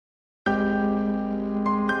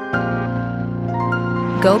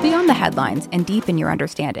Go beyond the headlines and deepen your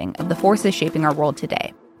understanding of the forces shaping our world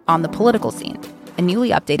today on The Political Scene, a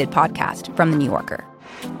newly updated podcast from The New Yorker.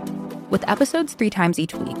 With episodes 3 times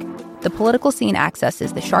each week, The Political Scene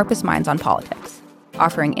accesses the sharpest minds on politics,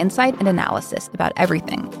 offering insight and analysis about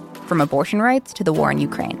everything from abortion rights to the war in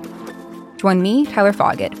Ukraine. Join me, Tyler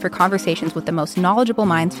Foggett, for conversations with the most knowledgeable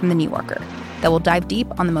minds from The New Yorker that will dive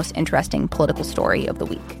deep on the most interesting political story of the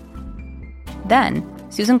week. Then,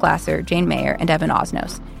 Susan Glasser, Jane Mayer, and Evan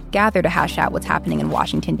Osnos gather to hash out what's happening in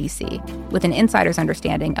Washington, D.C., with an insider's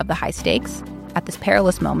understanding of the high stakes at this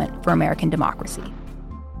perilous moment for American democracy.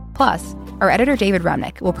 Plus, our editor David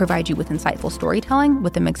Remnick will provide you with insightful storytelling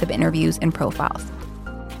with a mix of interviews and profiles.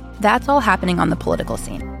 That's all happening on The Political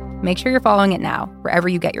Scene. Make sure you're following it now, wherever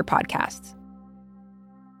you get your podcasts.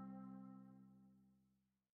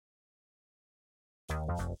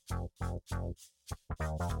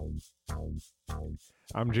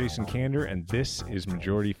 I'm Jason Kander, and this is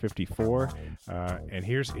Majority 54. And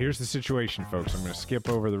here's the situation, folks. I'm going to skip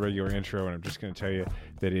over the regular intro, and I'm just going to tell you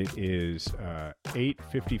that it is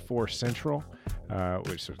 8:54 Central,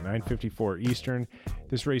 which is 9:54 Eastern.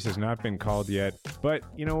 This race has not been called yet, but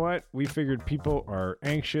you know what? We figured people are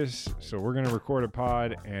anxious, so we're going to record a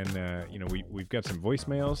pod, and we've got some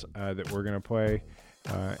voicemails that we're going to play.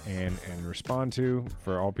 And respond to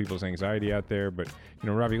for all people's anxiety out there. But,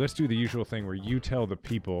 Ravi, let's do the usual thing where you tell the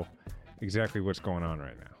people exactly what's going on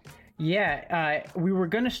right now. Yeah, we were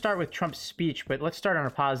going to start with Trump's speech, but let's start on a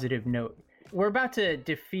positive note. We're about to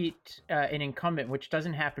defeat an incumbent, which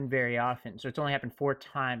doesn't happen very often. So it's only happened 4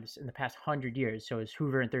 times in the past 100 years. So it's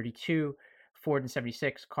Hoover in 32, Ford in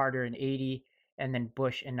 76, Carter in 80, and then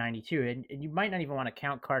Bush in 92. And you might not even want to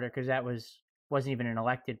count Carter because that wasn't even an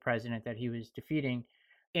elected president that he was defeating.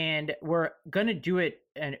 And we're going to do it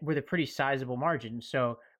with a pretty sizable margin.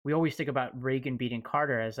 So we always think about Reagan beating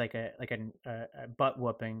Carter as like a butt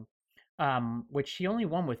whooping, which he only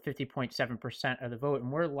won with 50.7% of the vote. And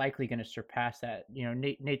we're likely going to surpass that.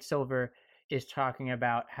 Nate Silver is talking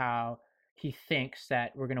about how he thinks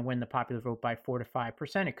that we're going to win the popular vote by 4 to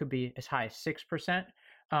 5%. It could be as high as 6%.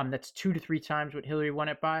 That's 2 to 3 times what Hillary won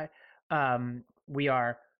it by. We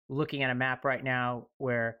are looking at a map right now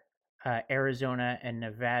where Arizona and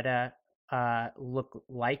Nevada look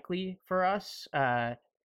likely for us.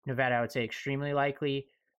 Nevada, I would say, extremely likely.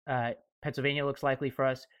 Pennsylvania looks likely for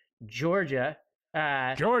us. Georgia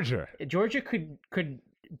could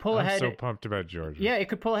pull ahead. I'm so pumped about Georgia. Yeah, it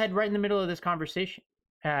could pull ahead right in the middle of this conversation.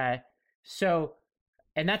 And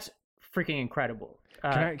that's freaking incredible.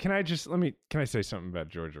 Can I say something about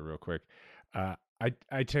Georgia real quick? I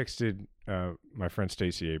texted my friend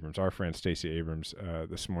Stacey Abrams, our friend Stacey Abrams,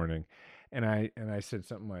 this morning, and I said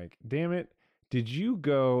something like, "Damn it, did you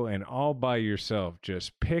go and all by yourself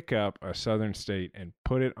just pick up a southern state and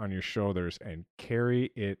put it on your shoulders and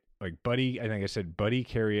carry it like Buddy?" I think I said, "Buddy,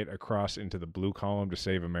 carry it across into the blue column to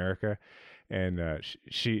save America." And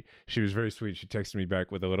she was very sweet. She texted me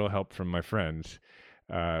back with a little help from my friends,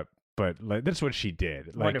 but that's what she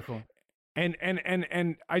did. Wonderful. And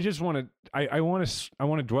I just want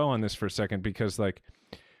to dwell on this for a second because, a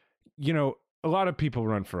lot of people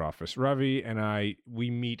run for office. Ravi and we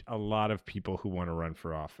meet a lot of people who want to run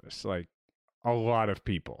for office, like a lot of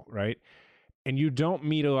people, right? And you don't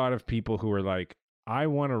meet a lot of people who are like, I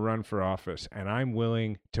want to run for office and I'm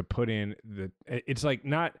willing to put in it's like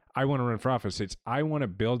not I want to run for office. It's I want to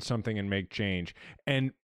build something and make change.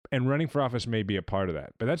 And running for office may be a part of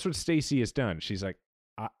that. But that's what Stacey has done. She's like,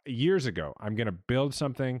 years ago, I'm going to build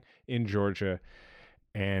something in Georgia,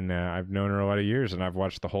 and I've known her a lot of years, and I've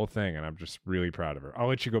watched the whole thing, and I'm just really proud of her. I'll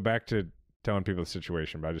let you go back to telling people the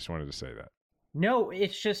situation, but I just wanted to say that. No,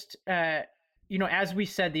 it's just, as we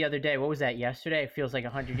said the other day, what was that, yesterday? It feels like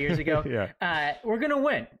 100 years ago. Yeah. We're going to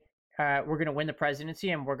win. We're going to win the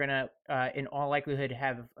presidency, and we're going to, in all likelihood,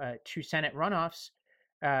 have 2 Senate runoffs,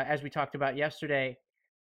 as we talked about yesterday,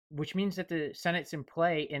 which means that the Senate's in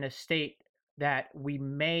play in a state that we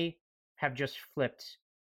may have just flipped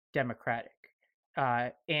Democratic.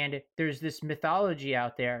 And there's this mythology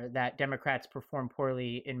out there that Democrats perform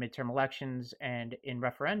poorly in midterm elections and in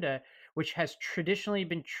referenda, which has traditionally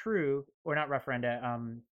been true, or not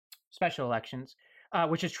referenda, special elections,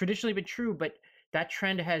 which has traditionally been true, but that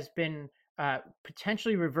trend has been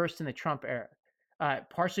potentially reversed in the Trump era,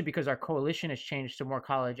 partially because our coalition has changed to more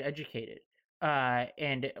college educated.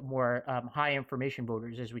 And more high information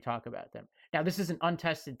voters as we talk about them. Now, this is an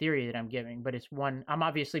untested theory that I'm giving, but it's one. I'm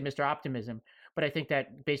obviously Mr. Optimism, but I think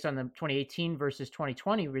that based on the 2018 versus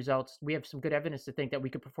 2020 results, we have some good evidence to think that we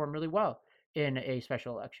could perform really well in a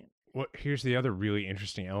special election. Well, here's the other really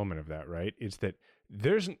interesting element of that, right? Is that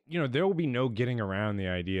there will be no getting around the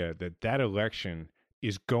idea that election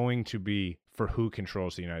is going to be for who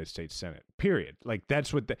controls the United States Senate, period. Like,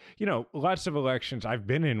 that's what lots of elections, I've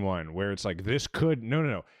been in one where it's like,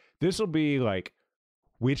 no. This will be like,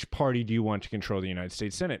 which party do you want to control the United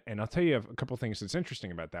States Senate? And I'll tell you a couple things that's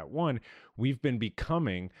interesting about that. One, we've been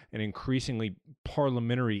becoming an increasingly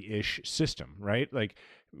parliamentary-ish system, right? Like,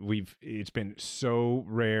 it's been so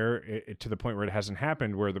rare to the point where it hasn't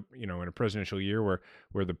happened, where in a presidential year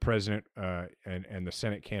where the president and the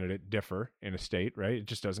Senate candidate differ in a state, right? It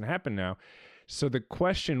just doesn't happen now. So the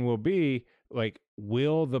question will be, like,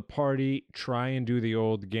 will the party try and do the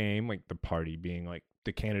old game, like the party being like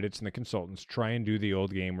the candidates and the consultants, try and do the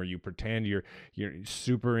old game where you pretend you're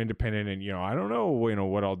super independent and, I don't know,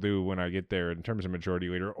 what I'll do when I get there in terms of majority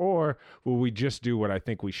leader, or will we just do what I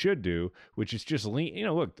think we should do, which is just lean,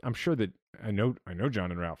 look, I'm sure that I know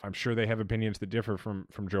John and Ralph, I'm sure they have opinions that differ from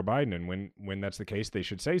Joe Biden. And when that's the case, they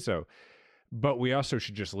should say so. But we also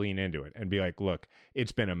should just lean into it and be like, look,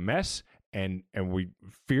 it's been a mess. And we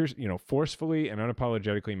forcefully and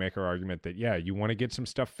unapologetically make our argument that, yeah, you want to get some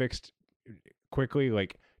stuff fixed quickly,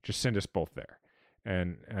 like, just send us both there.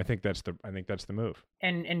 And I think that's the move.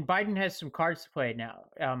 And Biden has some cards to play now.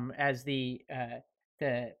 As the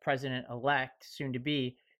president elect, soon to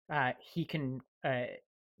be, he can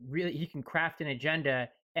craft an agenda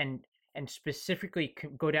and specifically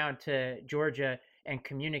go down to Georgia and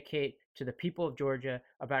communicate to the people of Georgia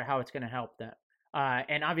about how it's going to help them.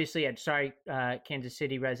 And obviously, I'm sorry, Kansas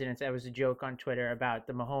City residents, that was a joke on Twitter about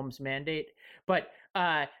the Mahomes mandate. But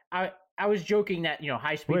I was joking that,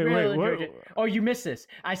 high-speed rail in Georgia. Oh, you missed this.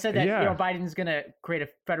 I said that, Biden's going to create a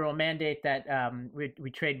federal mandate that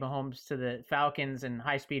we trade Mahomes to the Falcons and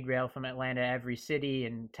high-speed rail from Atlanta to every city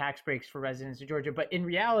and tax breaks for residents of Georgia. But in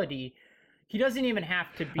reality, he doesn't even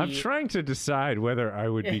have to be. I'm trying to decide whether I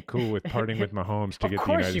would be cool with parting with Mahomes to get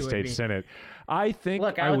the United States Senate. I think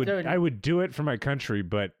I would do it for my country,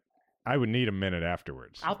 but I would need a minute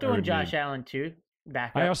afterwards. I'll throw in Josh Allen too.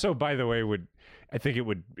 Back up. I also, by the way, I think it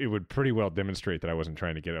would pretty well demonstrate that I wasn't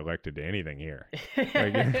trying to get elected to anything here.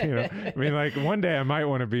 Like, one day I might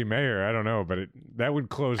want to be mayor. I don't know, but that would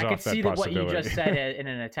close off that possibility. I could see what you just said in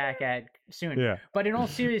an attack ad soon. Yeah. But in all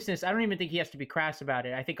seriousness, I don't even think he has to be crass about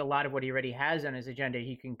it. I think a lot of what he already has on his agenda,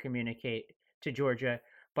 he can communicate to Georgia.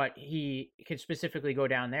 But he could specifically go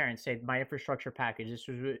down there and say, my infrastructure package, this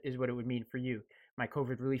is what it would mean for you. My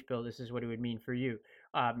COVID relief bill, this is what it would mean for you.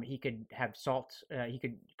 He could have SALT. He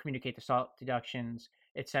could communicate the SALT deductions,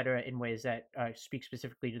 et cetera, in ways that speak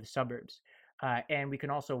specifically to the suburbs. And we can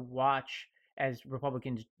also watch as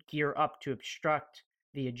Republicans gear up to obstruct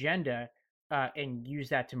the agenda and use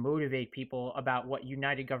that to motivate people about what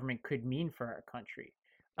united government could mean for our country.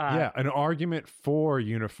 An argument for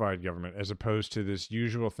unified government as opposed to this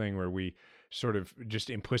usual thing where we sort of just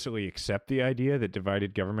implicitly accept the idea that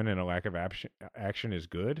divided government and a lack of action is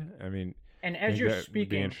good. I mean, and as you're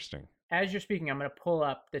speaking, interesting. As you're speaking, I'm going to pull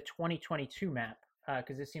up the 2022 map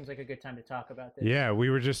because this seems like a good time to talk about this. Yeah, we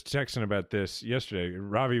were just texting about this yesterday.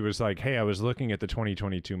 Ravi was like, "Hey, I was looking at the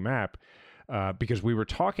 2022 map because we were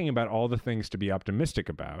talking about all the things to be optimistic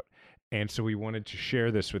about, and so we wanted to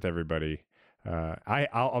share this with everybody."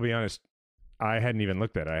 I'll be honest, I hadn't even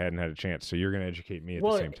looked at it. I hadn't had a chance. So you're going to educate me at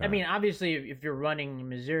the same time. I mean, obviously, if you're running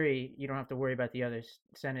Missouri, you don't have to worry about the other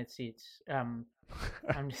Senate seats. I'm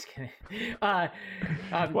just kidding. Why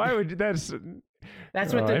would that's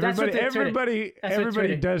what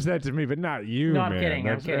everybody does that to me, but not you. No, I'm kidding.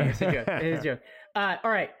 I'm kidding. It's a joke. It's a joke.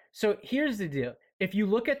 All right. So here's the deal. If you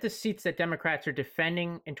look at the seats that Democrats are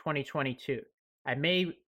defending in 2022, I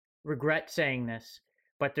may regret saying this,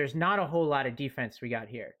 but there's not a whole lot of defense we got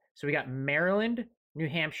here. So we got Maryland, New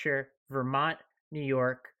Hampshire, Vermont, New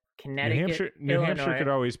York, Connecticut, New Hampshire could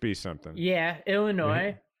always be something. Yeah,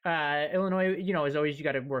 Illinois. Illinois, as always, you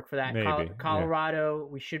got to work for that. Maybe, Colorado,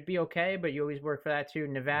 we should be okay, but you always work for that too.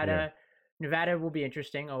 Nevada will be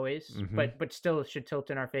interesting always, but still should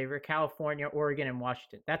tilt in our favor. California, Oregon, and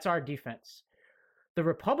Washington. That's our defense. The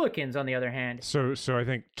Republicans, on the other hand. So I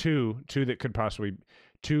think two that could possibly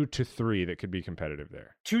 2 to 3 that could be competitive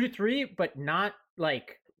there. 2 to 3, but not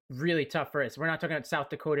like really tough for us. We're not talking about South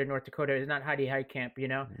Dakota, North Dakota. It's not Heidi Heitkamp,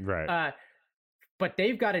 Right. But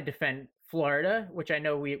they've got to defend Florida, which I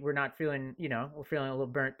know we're not feeling, we're feeling a little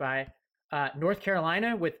burnt by. North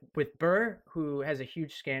Carolina with Burr, who has a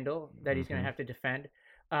huge scandal that he's going to have to defend.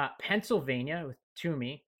 Pennsylvania with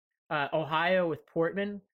Toomey. Ohio with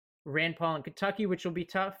Portman. Rand Paul in Kentucky, which will be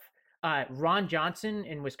tough. Ron Johnson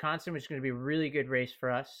in Wisconsin, which is going to be a really good race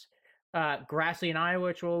for us. Grassley in Iowa,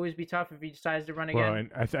 which will always be tough if he decides to run again. Well,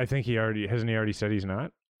 and I think he already said he's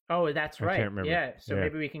not? Oh, that's I right. can't remember. Yeah. So Yeah.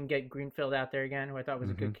 maybe we can get Greenfield out there again, who I thought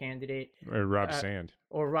was a good candidate. Or Rob Sand.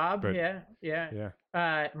 Or Rob, But yeah.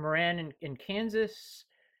 Moran in Kansas.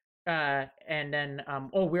 And then,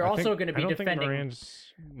 we're also going to be defending. I don't think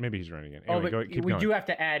Moran's. Maybe he's running again. Oh, Anyway, but keep we going. do have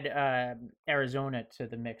to add Arizona to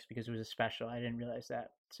the mix because it was a special. I didn't realize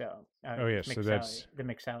that. So, Oh, yeah, so that's- the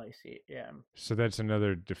McSally seat. Yeah. So that's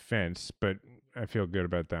another defense, but I feel good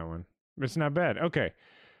about that one. It's not bad. Okay.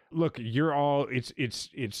 Look, you're all it's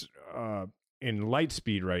in light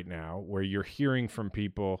speed right now where you're hearing from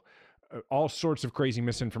people all sorts of crazy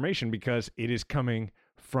misinformation because it is coming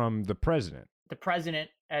from the president. The president,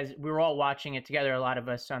 as we were all watching it together, a lot of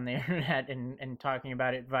us on the internet and talking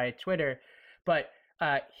about it via Twitter, but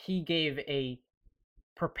he gave a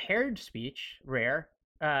prepared speech, rare,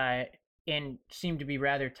 and seemed to be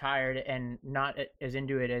rather tired and not as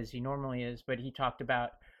into it as he normally is. But he talked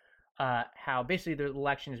about how basically the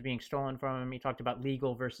election is being stolen from him. He talked about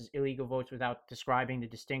legal versus illegal votes without describing the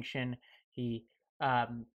distinction. He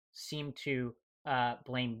seemed to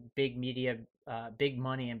blame big media, big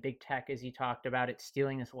money, and big tech, as he talked about it,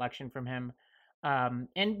 stealing this election from him,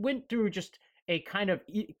 and went through just a kind of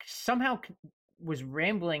somehow was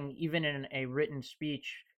rambling even in a written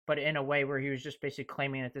speech, but in a way where he was just basically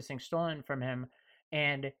claiming that this thing's stolen from him.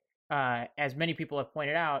 And as many people have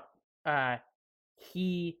pointed out,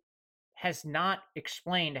 he has not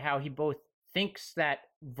explained how he both thinks that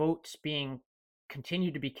votes being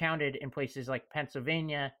continued to be counted in places like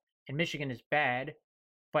Pennsylvania and Michigan is bad,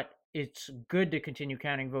 but it's good to continue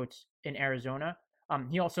counting votes in Arizona.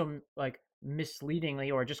 He also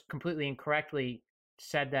misleadingly or just completely incorrectly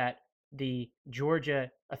said that the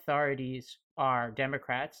Georgia authorities are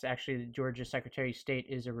Democrats. Actually, the Georgia Secretary of State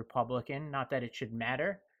is a Republican. Not that it should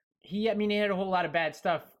matter. He had a whole lot of bad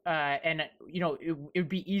stuff, and it would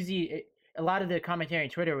be easy. A lot of the commentary on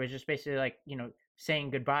Twitter was just basically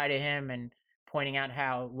saying goodbye to him and pointing out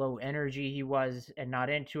how low energy he was and not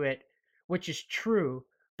into it, which is true.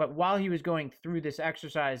 But while he was going through this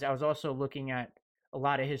exercise, I was also looking at a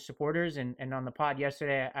lot of his supporters, and on the pod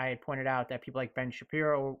yesterday, I had pointed out that people like Ben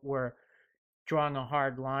Shapiro were drawing a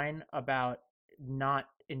hard line about not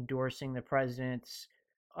endorsing the president's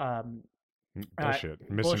bullshit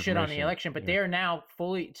on the election, but they are now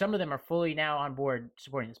some of them are fully now on board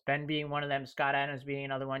supporting this. Ben being one of them, Scott Adams being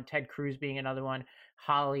another one, Ted Cruz being another one,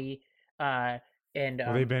 Holly, and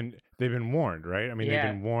they've been warned, right? I mean, they've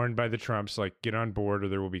been warned by the Trumps, get on board or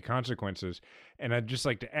there will be consequences. And I'd just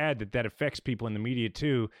like to add that affects people in the media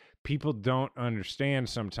too. People don't understand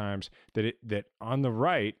sometimes that on the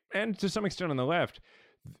right and to some extent on the left,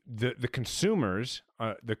 the consumers,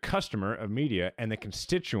 the customer of media and the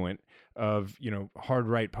constituent of hard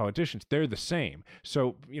right politicians, they're the same.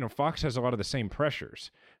 So Fox has a lot of the same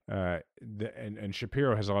pressures, and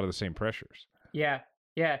Shapiro has a lot of the same pressures. Yeah,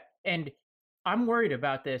 and I'm worried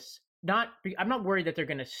about this. I'm not worried that they're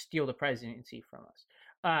going to steal the presidency from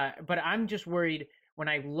us, but I'm just worried when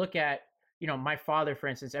I look at my father, for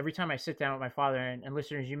instance. Every time I sit down with my father, and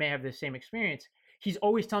listeners, you may have the same experience. He's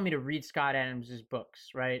always telling me to read Scott Adams's books,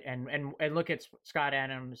 right? And look at Scott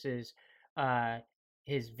Adams's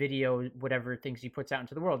his video, whatever things he puts out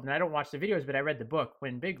into the world. And I don't watch the videos, but I read the book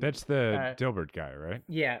when big. That's the Dilbert guy, right?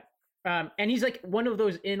 Yeah. And he's one of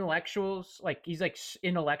those intellectuals, he's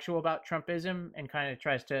intellectual about Trumpism and kind of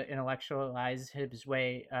tries to intellectualize his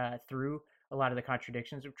way through a lot of the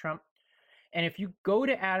contradictions of Trump. And if you go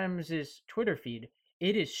to Adams's Twitter feed,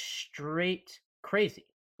 it is straight crazy.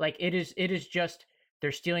 It is just,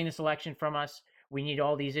 they're stealing this election from us. We need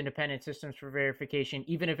all these independent systems for verification.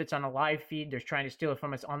 Even if it's on a live feed, they're trying to steal it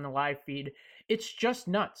from us on the live feed. It's just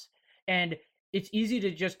nuts. And it's easy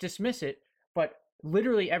to just dismiss it. But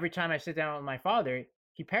literally every time I sit down with my father,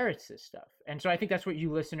 he parrots this stuff. And so I think that's what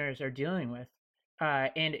you listeners are dealing with.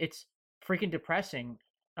 And it's freaking depressing.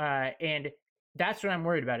 And that's what I'm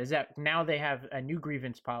worried about, is that now they have a new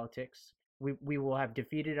grievance politics. We will have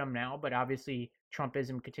defeated them now, but obviously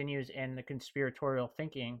Trumpism continues and the conspiratorial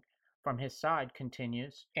thinking from his side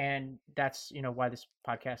continues. And that's, why this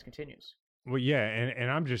podcast continues. Well, yeah.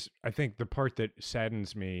 And I think the part that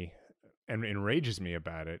saddens me and enrages me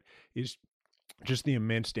about it is just the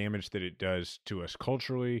immense damage that it does to us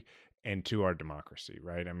culturally and to our democracy,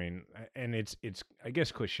 right? I mean, and it's I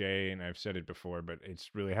guess cliche, and I've said it before, but it's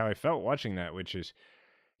really how I felt watching that, which is,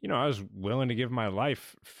 I was willing to give my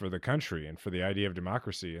life for the country and for the idea of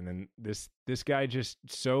democracy. And then this guy just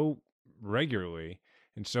so regularly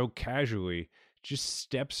and so casually just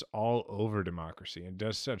steps all over democracy and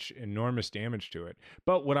does such enormous damage to it.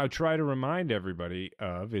 But what I try to remind everybody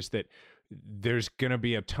of is that there's going to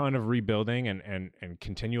be a ton of rebuilding and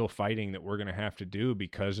continual fighting that we're going to have to do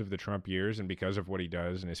because of the Trump years and because of what he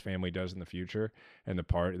does and his family does in the future and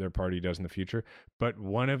their party does in the future. But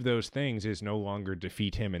one of those things is no longer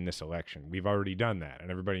defeat him in this election. We've already done that,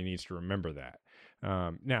 and everybody needs to remember that.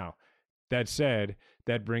 Now, that said,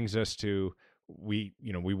 that brings us to we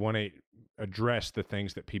want to address the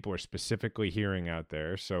things that people are specifically hearing out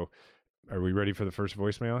there. So are we ready for the first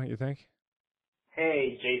voicemail, you think?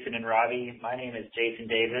 Hey, Jason and Robbie. My name is Jason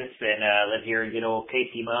Davis, and live here in good old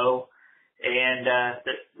KTMO. And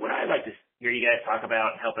what I'd like to hear you guys talk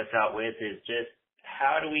about and help us out with is just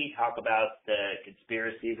how do we talk about the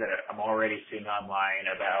conspiracies that I'm already seeing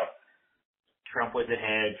online about Trump was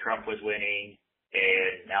ahead, Trump was winning,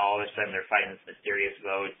 and now all of a sudden they're fighting this mysterious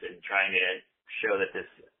votes and trying to show that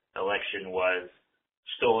this election was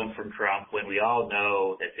stolen from Trump when we all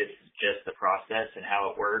know that this is just the process and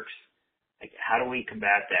how it works. Like, how do we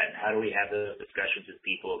combat that, and how do we have those discussions with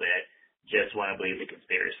people that just want to believe the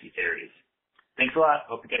conspiracy theories? Thanks a lot.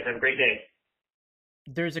 Hope you guys have a great day.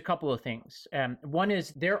 There's a couple of things. One is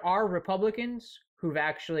there are Republicans who've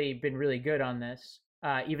actually been really good on this,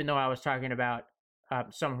 even though I was talking about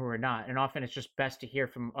some who are not. And often it's just best to hear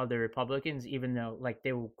from other Republicans, even though like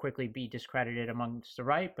they will quickly be discredited amongst the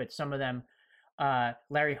right. But some of them,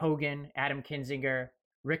 Larry Hogan, Adam Kinzinger,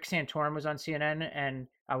 Rick Santorum was on CNN, and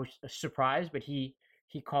I was surprised, but he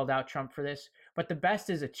called out Trump for this. But the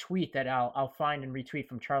best is a tweet that I'll find and retweet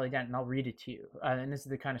from Charlie Dent, and I'll read it to you. And this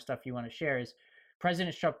is the kind of stuff you want to share: is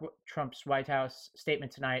President Trump's White House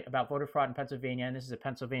statement tonight about voter fraud in Pennsylvania, and this is a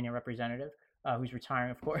Pennsylvania representative who's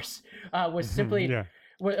retiring, of course, was simply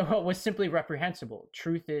was simply reprehensible.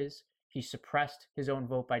 Truth is, he suppressed his own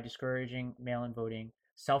vote by discouraging mail-in voting,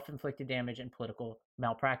 self-inflicted damage, and political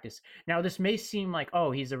malpractice. Now, this may seem like,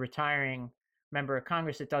 oh, he's a retiring member of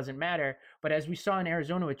Congress, it doesn't matter. But as we saw in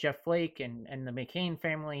Arizona with Jeff Flake and the McCain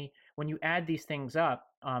family, when you add these things up,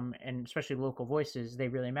 and especially local voices, they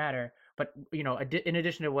really matter. But, you know, in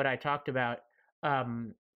addition to what I talked about,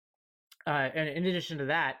 and in addition to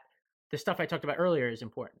that, the stuff I talked about earlier is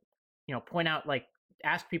important. You know, point out, like,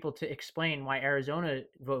 ask people to explain why Arizona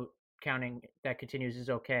vote counting that continues is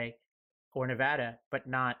okay, or Nevada, but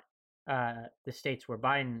not the states where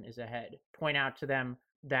Biden is ahead. Point out to them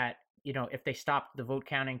that, you know, if they stopped the vote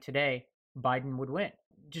counting today, Biden would win.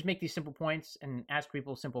 Just make these simple points and ask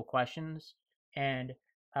people simple questions. And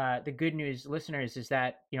the good news, listeners, is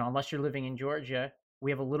that, you know, unless you're living in Georgia,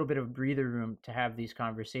 we have a little bit of breather room to have these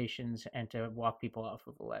conversations and to walk people off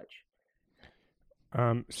of the ledge.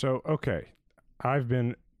 Okay, I've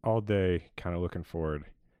been all day kind of looking forward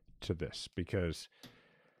to this because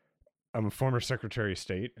I'm a former Secretary of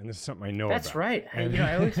State, and this is something I know That's about. Right. And, you know,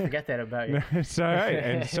 I always forget that about you. It's all right.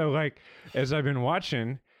 And so, like, as I've been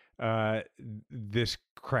watching this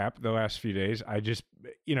crap the last few days, I just,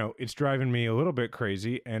 you know, it's driving me a little bit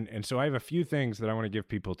crazy. And so I have a few things that I want to give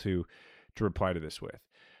people to reply to this with.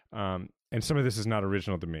 And some of this is not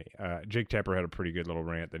original to me. Jake Tapper had a pretty good little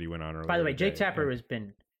rant that he went on earlier. By the way, Jake today. Tapper has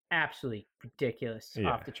been absolutely ridiculous,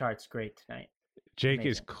 off the charts great tonight. Jake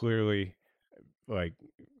Amazing. is clearly, like,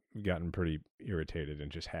 gotten pretty irritated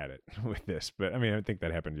and just had it with this. But I mean, I think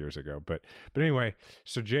that happened years ago. But anyway,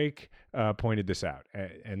 so Jake pointed this out,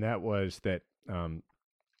 and that was that,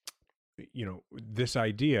 you know, this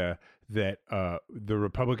idea that the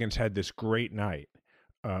Republicans had this great night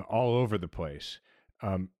all over the place.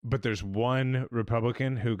 But there's one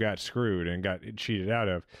Republican who got screwed and got cheated out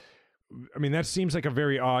of. I mean, that seems like a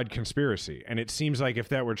very odd conspiracy. And it seems like if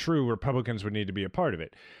that were true, Republicans would need to be a part of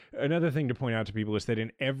it. Another thing to point out to people is that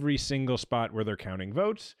in every single spot where they're counting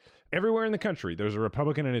votes, everywhere in the country, there's a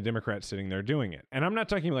Republican and a Democrat sitting there doing it. And I'm not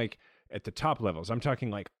talking like at the top levels. I'm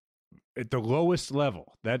talking like at the lowest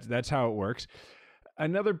level. That's how it works.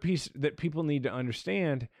 Another piece that people need to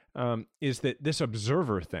understand is that this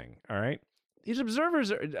observer thing, all right? These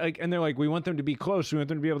observers are like, and they're like, we want them to be close. We want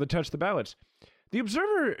them to be able to touch the ballots. The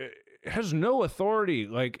observer has no authority,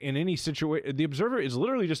 like, in any situation. The observer is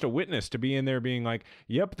literally just a witness to be in there being like,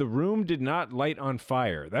 yep, the room did not light on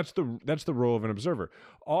fire. That's the role of an observer.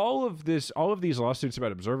 All of these lawsuits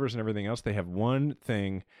about observers and everything else, they have one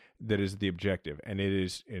thing that is the objective. And it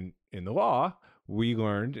is in the law, we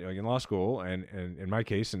learned, like in law school, and in my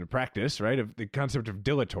case, in the practice, right, of the concept of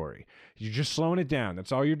dilatory. You're just slowing it down.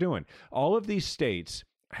 That's all you're doing. All of these states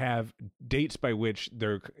have dates by which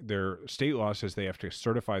their state law says they have to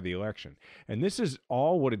certify the election. And this is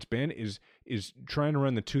all what it's been is trying to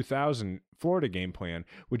run the 2000 Florida game plan,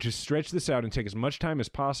 which is stretch this out and take as much time as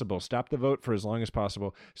possible, stop the vote for as long as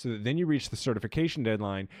possible, so that then you reach the certification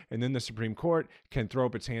deadline, and then the Supreme Court can throw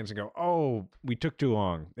up its hands and go, oh, we took too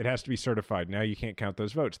long. It has to be certified. Now you can't count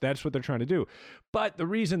those votes. That's what they're trying to do. But the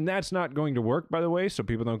reason that's not going to work, by the way, so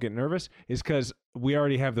people don't get nervous, is because we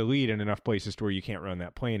already have the lead in enough places to where you can't run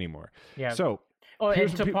that play anymore. Yeah. So,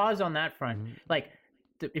 and to pause on that front, like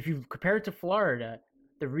if you compare it to Florida,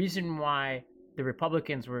 the reason why the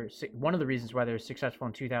Republicans one of the reasons why they were successful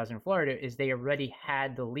in 2000 in Florida is they already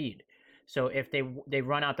had the lead. So if they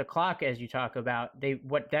run out the clock, as you talk about,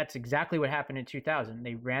 that's exactly what happened in 2000.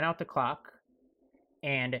 They ran out the clock,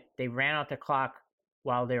 and they ran out the clock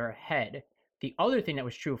while they were ahead. The other thing that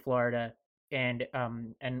was true of Florida, and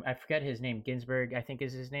I forget his name, Ginsburg, I think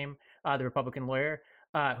is his name, the Republican lawyer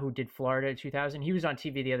who did Florida in 2000. He was on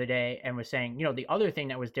TV the other day and was saying, the other thing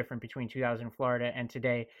that was different between 2000 Florida and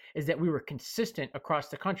today is that we were consistent across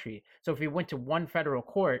the country. So if we went to one federal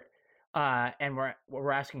court and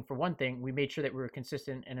we're asking for one thing, we made sure that we were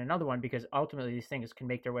consistent in another one, because ultimately these things can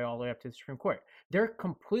make their way all the way up to the Supreme Court. They're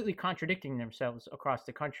completely contradicting themselves across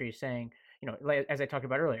the country, saying, as I talked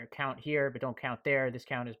about earlier, count here, but don't count there. This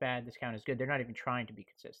count is bad. This count is good. They're not even trying to be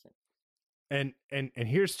consistent. And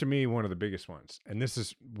here's to me one of the biggest ones. And this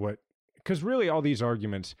is because really all these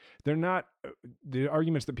arguments, they're not the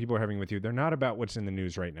arguments that people are having with you. They're not about what's in the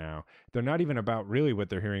news right now. They're not even about really what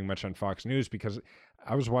they're hearing much on Fox News, because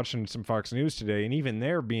I was watching some Fox News today, and even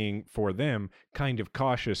they're being, for them, kind of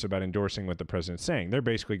cautious about endorsing what the president's saying. They're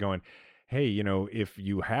basically going, hey, if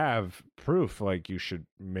you have proof, like, you should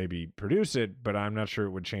maybe produce it, but I'm not sure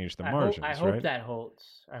it would change the margins. I hope that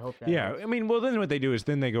holds. I hope that holds. I mean, well, then what they do is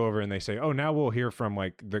then they go over and they say, oh, now we'll hear from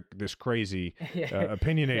like this crazy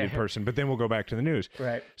opinionated person, but then we'll go back to the news.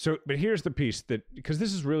 Right. So, but here's the piece because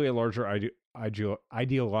this is really a larger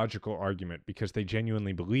ideological argument, because they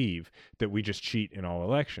genuinely believe that we just cheat in all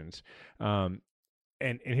elections. And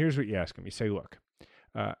here's what you ask them. You say, look,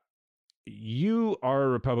 you are a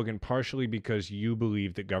Republican partially because you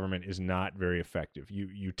believe that government is not very effective.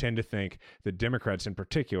 You tend to think that Democrats in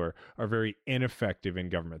particular are very ineffective in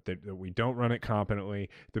government, that we don't run it competently,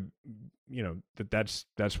 that's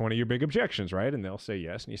one of your big objections, right? And they'll say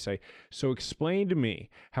yes. And you say, so explain to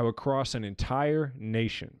me how across an entire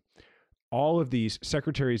nation, all of these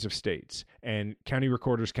secretaries of states and county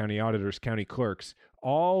recorders, county auditors, county clerks,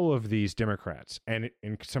 all of these Democrats, and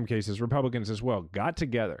in some cases Republicans as well, got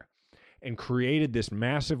together and created this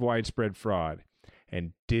massive widespread fraud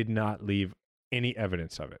and did not leave any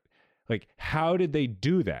evidence of it. Like, how did they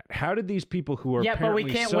do that? How did these people who are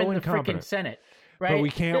apparently so incompetent... Yeah, but we can't win the freaking Senate, right? But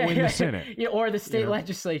we can't win the Senate. Or the state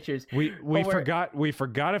legislatures. We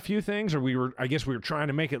forgot a few things, or I guess we were trying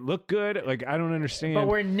to make it look good. Like, I don't understand. But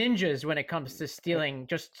we're ninjas when it comes to stealing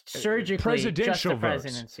just surgically presidential just the votes.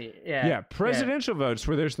 Presidency. Presidential votes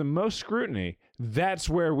where there's the most scrutiny. That's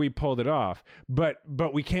where we pulled it off. But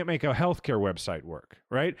we can't make a healthcare website work,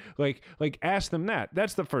 right? Like ask them that.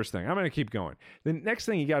 That's the first thing. I'm going to keep going. The next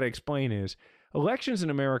thing you got to explain is elections in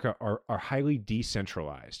America are highly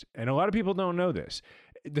decentralized. And a lot of people don't know this.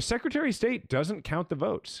 The Secretary of State doesn't count the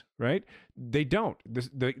votes, right? They don't.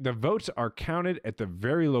 The votes are counted at the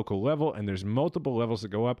very local level, and there's multiple levels that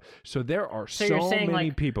go up. So there are so many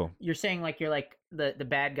people. You're saying like you're like the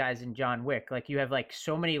bad guys in John Wick. Like you have like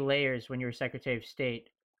so many layers when you're Secretary of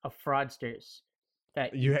State of fraudsters.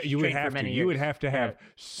 That you would have to. You would have to have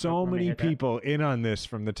so many people in on this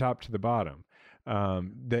from the top to the bottom.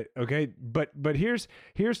 But here's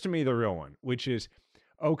to me the real one, which is,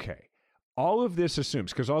 okay, all of this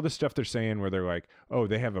assumes, because all the stuff they're saying where they're like, oh,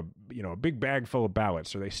 they have a big bag full of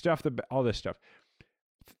ballots, or they stuff all this stuff.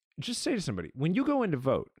 Just say to somebody, when you go in to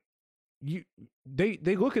vote, they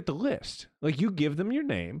look at the list. Like, you give them your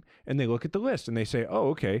name and they look at the list and they say, oh,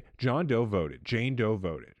 okay, John Doe voted, Jane Doe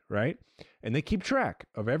voted, right? And they keep track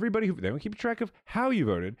of everybody. They don't keep track of how you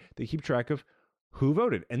voted. They keep track of who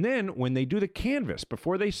voted. And then when they do the canvass,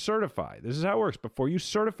 before they certify, this is how it works, before you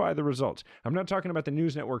certify the results. I'm not talking about the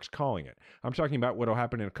news networks calling it. I'm talking about what will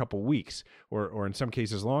happen in a couple weeks, or in some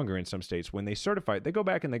cases longer in some states. When they certify it, they go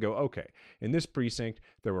back and they go, okay, in this precinct,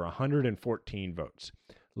 there were 114 votes.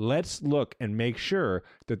 Let's look and make sure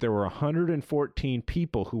that there were 114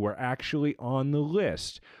 people who were actually on the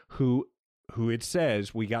list who it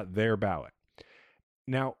says we got their ballot.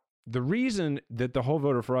 Now, the reason that the whole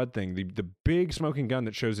voter fraud thing, the big smoking gun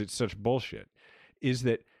that shows it's such bullshit, is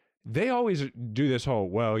that they always do this whole,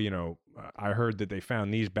 well, I heard that they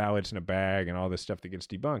found these ballots in a bag and all this stuff that gets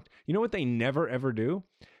debunked. You know what they never, ever do?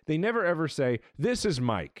 They never, ever say, this is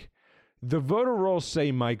Mike. The voter rolls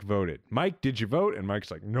say Mike voted. Mike, did you vote? And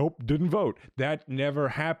Mike's like, nope, didn't vote. That never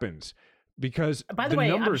happens because by the way,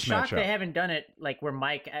 numbers I'm shocked match up. they haven't done it like where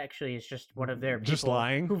Mike actually is just one of their people just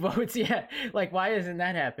lying who votes. Yeah, like why hasn't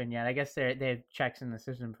that happened yet? I guess they have checks in the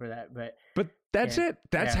system for that, but that's it.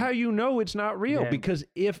 That's how you know it's not real, because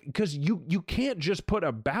you can't just put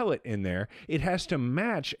a ballot in there. It has to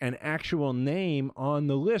match an actual name on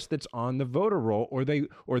the list that's on the voter roll, or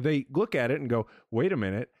they look at it and go, wait a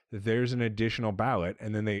minute, there's an additional ballot,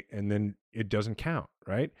 and then it doesn't count,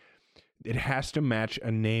 right? It has to match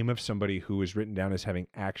a name of somebody who is written down as having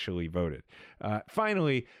actually voted.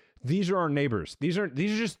 Finally, these are our neighbors. These are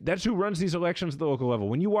just, that's who runs these elections at the local level.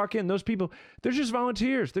 When you walk in, those people, they're just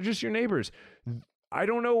volunteers. They're just your neighbors. I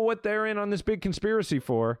don't know what they're in on this big conspiracy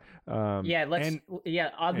for. On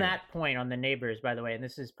that point on the neighbors, by the way, and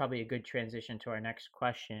this is probably a good transition to our next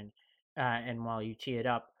question. And while you tee it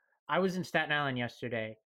up, I was in Staten Island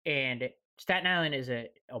yesterday, and Staten Island is a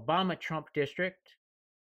Obama-Trump district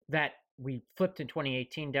that we flipped in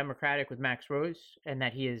 2018 Democratic with Max Rose, and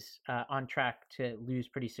that he is on track to lose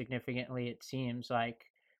pretty significantly, it seems like.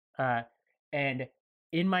 And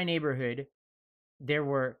in my neighborhood, there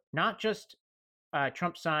were not just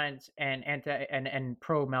Trump signs and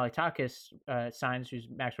pro Malitakis signs, who's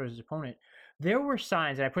Max Rose's opponent. There were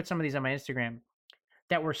signs, and I put some of these on my Instagram,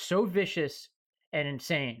 that were so vicious and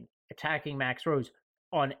insane, attacking Max Rose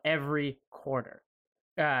on every corner.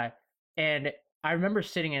 And I remember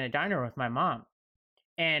sitting in a diner with my mom,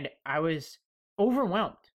 and I was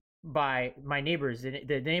overwhelmed by my neighbors,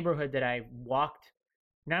 the neighborhood that I walked,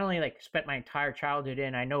 not only like spent my entire childhood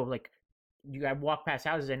in. I know, like, I walk past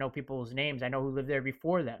houses, I know people's names, I know who lived there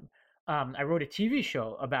before them. I wrote a TV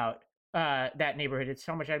show about that neighborhood. It's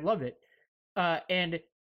so much I love it, and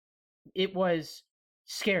it was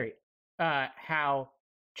scary how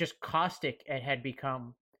just caustic it had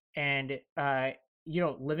become, and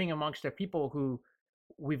living amongst the people who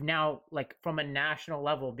we've now, like, from a national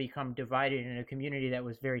level, become divided in a community that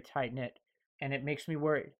was very tight knit, and it makes me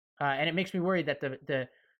worried. And it makes me worried that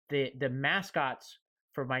the mascots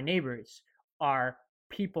for my neighbors are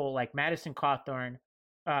people like Madison Cawthorn,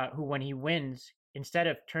 who, when he wins, instead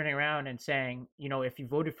of turning around and saying, if you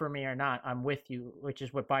voted for me or not, I'm with you, which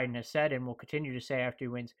is what Biden has said and will continue to say after he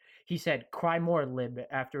wins, he said, cry more, lib,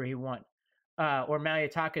 after he won. Or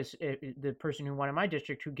Malitakis, the person who won in my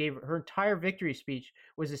district, who gave her entire victory speech,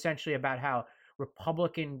 was essentially about how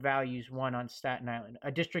Republican values won on Staten Island,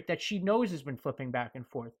 a district that she knows has been flipping back and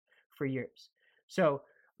forth for years. So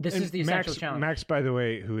this is the essential challenge. Max, by the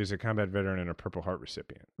way, who is a combat veteran and a Purple Heart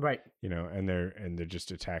recipient, right? And they're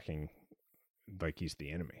just attacking like he's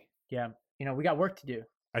the enemy. Yeah, we got work to do.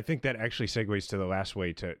 I think that actually segues to the last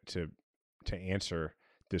way to answer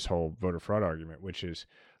this whole voter fraud argument, which is,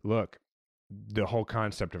 look, the whole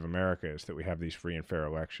concept of America is that we have these free and fair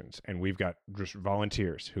elections, and we've got just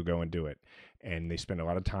volunteers who go and do it, and they spend a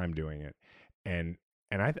lot of time doing it. And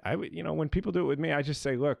I would, when people do it with me, I just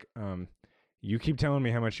say, look, you keep telling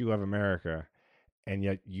me how much you love America, and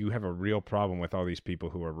yet you have a real problem with all these people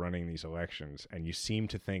who are running these elections, and you seem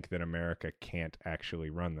to think that America can't actually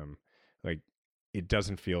run them. Like, it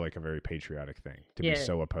doesn't feel like a very patriotic thing to be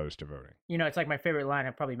so opposed to voting. It's like my favorite line.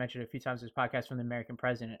 I've probably mentioned it a few times in this podcast, from the American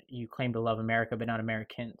president. You claim to love America, but not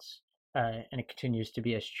Americans. And it continues to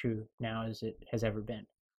be as true now as it has ever been.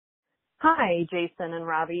 Hi, Jason and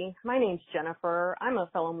Robbie. My name's Jennifer. I'm a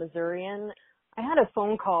fellow Missourian. I had a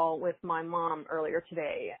phone call with my mom earlier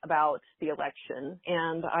today about the election,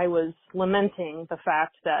 and I was lamenting the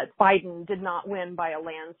fact that Biden did not win by a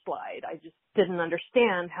landslide. I just didn't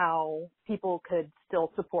understand how people could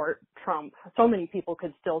still support Trump. So many people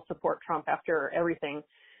could still support Trump after everything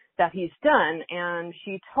that he's done. And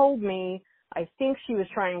she told me, I think she was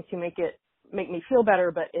trying to make me feel better,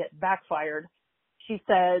 but it backfired. She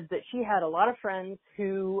said that she had a lot of friends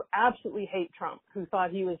who absolutely hate Trump, who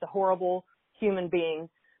thought he was a horrible human being,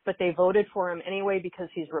 but they voted for him anyway because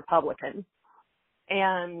he's Republican.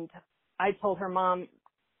 And I told her, Mom,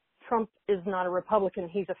 Trump is not a Republican,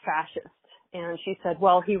 he's a fascist. And she said,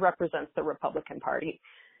 well, he represents the Republican Party.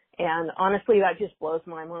 And honestly, that just blows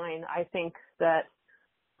my mind. I think that,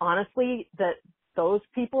 honestly, that those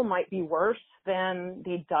people might be worse than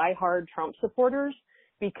the diehard Trump supporters,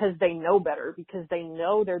 because they know better, because they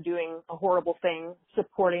know they're doing a horrible thing,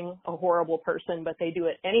 supporting a horrible person, but they do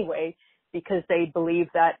it anyway because they believe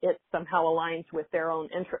that it somehow aligns with their own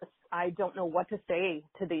interests. I don't know what to say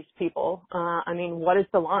to these people. What is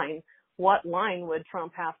the line? what line would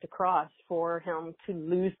Trump have to cross for him to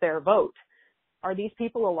lose their vote? Are these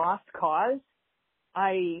people a lost cause?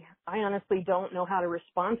 I honestly don't know how to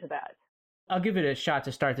respond to that. I'll give it a shot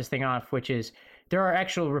to start this thing off, which is there are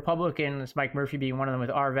actual Republicans, Mike Murphy being one of them with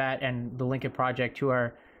RVAT and the Lincoln Project, who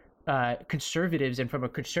are conservatives, and from a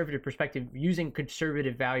conservative perspective, using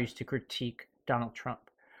conservative values to critique Donald Trump.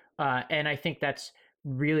 And I think that's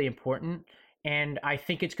really important. And I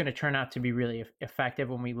think it's going to turn out to be really effective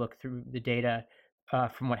when we look through the data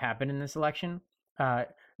from what happened in this election.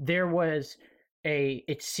 There was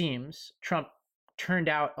it seems, Trump turned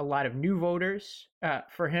out a lot of new voters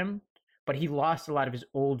for him, but he lost a lot of his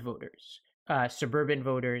old voters, suburban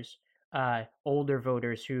voters, older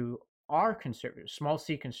voters who are conservative, small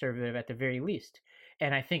c conservative at the very least.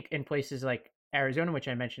 And I think in places like Arizona, which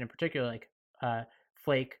I mentioned in particular, like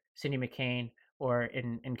Flake, Cindy McCain, or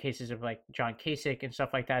in cases of like John Kasich and stuff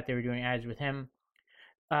like that, they were doing ads with him.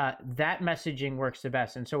 That messaging works the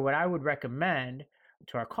best. And so what I would recommend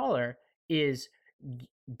to our caller is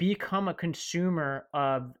become a consumer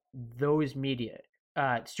of those media.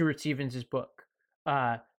 Stuart Stevens' book,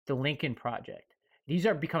 The Lincoln Project. These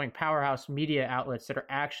are becoming powerhouse media outlets that are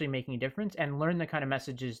actually making a difference, and learn the kind of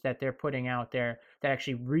messages that they're putting out there that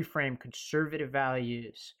actually reframe conservative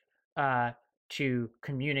values to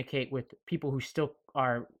communicate with people who still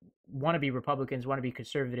want to be Republicans, want to be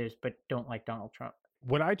conservatives, but don't like Donald Trump.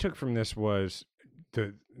 What I took from this was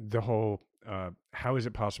the whole how is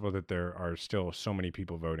it possible that there are still so many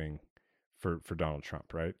people voting for Donald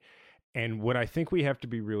Trump, right? And what I think we have to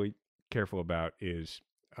be really careful about is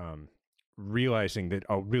realizing that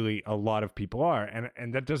really a lot of people are,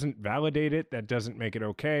 and that doesn't validate it, that doesn't make it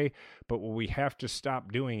okay. But what we have to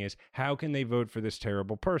stop doing is, how can they vote for this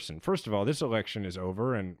terrible person? First of all, this election is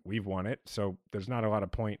over and we've won it, so there's not a lot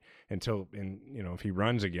of point until if he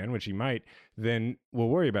runs again, which he might, then we'll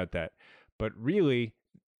worry about that. But really,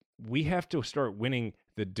 we have to start winning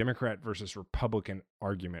the Democrat versus Republican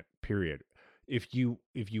argument, period. If you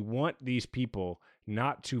want these people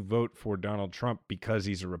not to vote for Donald Trump because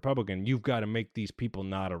he's a Republican, you've got to make these people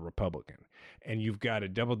not a Republican. And you've got to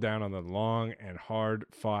double down on the long and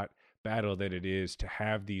hard-fought battle that it is to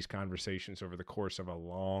have these conversations over the course of a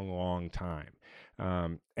long, long time.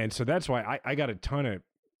 And so that's why I got a ton of,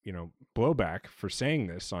 blowback for saying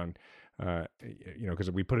this on,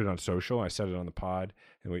 because we put it on social. I said it on the pod,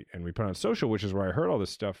 and we put it on social, which is where I heard all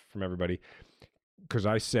this stuff from everybody. Because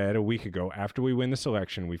I said a week ago, after we win this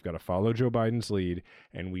election, we've got to follow Joe Biden's lead,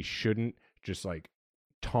 and we shouldn't just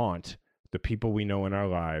taunt the people we know in our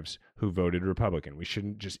lives who voted Republican. We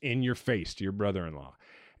shouldn't just in your face to your brother-in-law.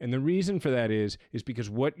 And the reason for that is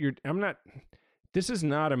because this is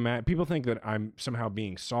not people think that I'm somehow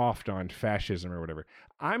being soft on fascism or whatever.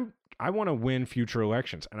 I want to win future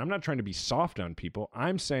elections, and I'm not trying to be soft on people.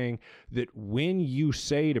 I'm saying that when you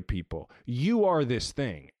say to people, you are this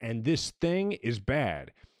thing, and this thing is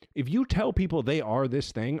bad, if you tell people they are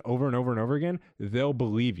this thing over and over and over again, they'll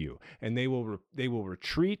believe you, and they will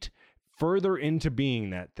retreat further into being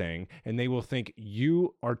that thing, and they will think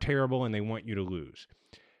you are terrible and they want you to lose.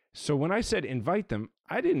 So when I said invite them,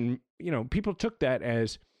 I didn't, people took that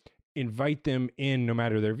as invite them in no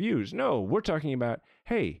matter their views. No, we're talking about,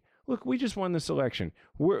 hey, look, we just won this election.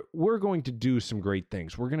 We're going to do some great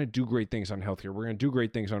things. We're going to do great things on healthcare. We're going to do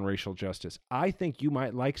great things on racial justice. I think you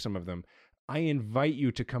might like some of them. I invite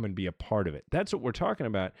you to come and be a part of it. That's what we're talking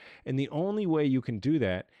about. And the only way you can do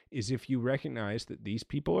that is if you recognize that these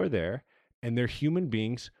people are there and they're human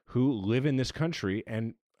beings who live in this country.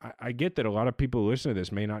 And I get that a lot of people who listen to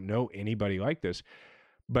this may not know anybody like this,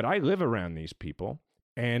 but I live around these people,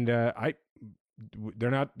 and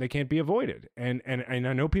they can't be avoided. And I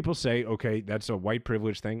know people say, okay, that's a white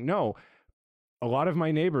privilege thing. No, a lot of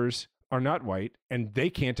my neighbors are not white, and they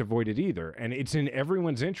can't avoid it either. And it's in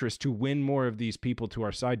everyone's interest to win more of these people to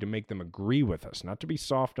our side, to make them agree with us, not to be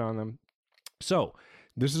soft on them. So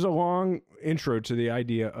this is a long intro to the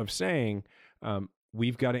idea of saying,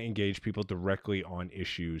 we've got to engage people directly on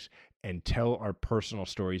issues and tell our personal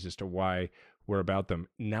stories as to why we're about them,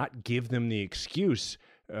 not give them the excuse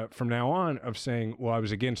from now on of saying, well, I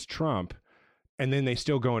was against Trump, and then they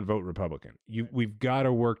still go and vote Republican. We've got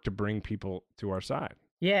to work to bring people to our side.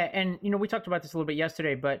 Yeah, and we talked about this a little bit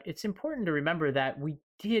yesterday, but it's important to remember that we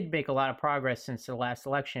did make a lot of progress since the last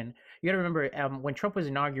election. You got to remember, when Trump was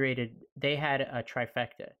inaugurated, they had a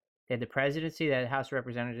trifecta. They had the presidency, they had the House of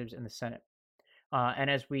Representatives, and the Senate. And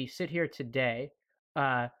as we sit here today,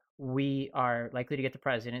 we are likely to get the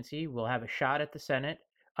presidency. We'll have a shot at the Senate,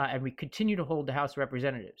 and we continue to hold the House of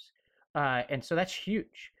Representatives. And so that's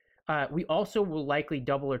huge. We also will likely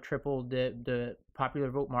double or triple the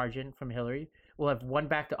popular vote margin from Hillary. We'll have one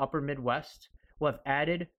back to upper Midwest. We'll have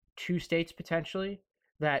added 2 states potentially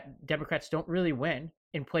that Democrats don't really win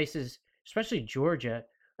in places, especially Georgia,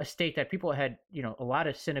 a state that people had, a lot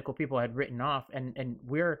of cynical people had written off. And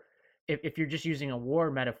we're, if you're just using a war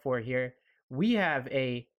metaphor here, we have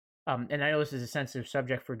and I know this is a sensitive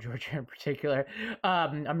subject for Georgia in particular.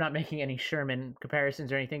 I'm not making any Sherman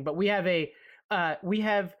comparisons or anything, but we have a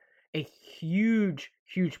huge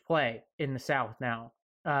play in the South now.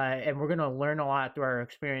 And we're going to learn a lot through our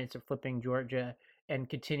experience of flipping Georgia and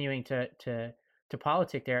continuing to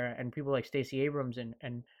politic there. And people like Stacey Abrams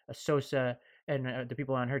and Sosa and the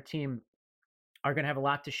people on her team are going to have a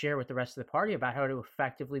lot to share with the rest of the party about how to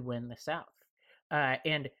effectively win the South.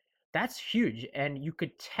 And that's huge. And you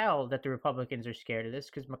could tell that the Republicans are scared of this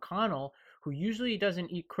because McConnell, who usually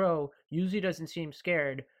doesn't eat crow, usually doesn't seem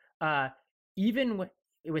scared, even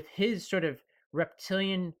with his sort of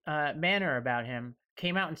reptilian manner about him,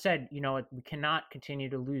 came out and said, we cannot continue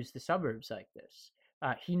to lose the suburbs like this.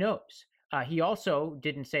 He knows. He also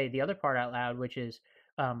didn't say the other part out loud, which is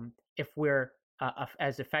if we're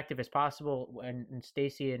as effective as possible, and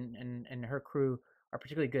Stacey and her crew are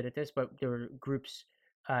particularly good at this, but there were groups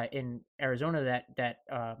in Arizona that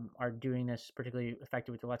are doing this particularly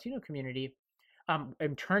effective with the Latino community,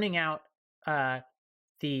 and turning out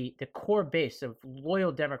the core base of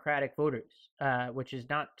loyal Democratic voters, which is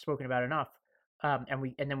not spoken about enough,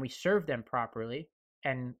 and then we serve them properly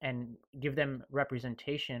and give them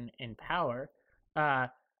representation in power.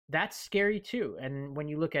 That's scary too. And when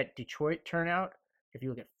you look at Detroit turnout, if you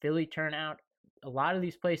look at Philly turnout, a lot of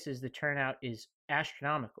these places the turnout is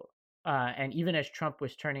astronomical. And even as Trump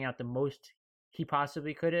was turning out the most he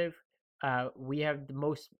possibly could have, we have the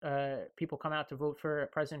most people come out to vote for a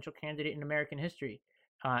presidential candidate in American history.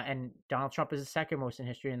 And Donald Trump is the second most in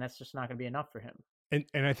history, and that's just not going to be enough for him.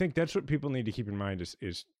 And I think that's what people need to keep in mind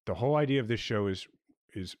is the whole idea of this show is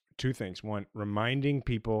 2 things. One, reminding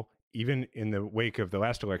people, even in the wake of the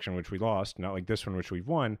last election, which we lost, not like this one, which we've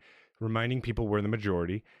won, reminding people we're the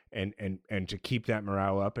majority and to keep that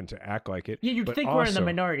morale up and to act like it. Yeah, you'd think we're in the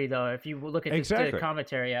minority, though, if you look at exactly. the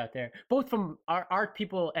commentary out there, both from our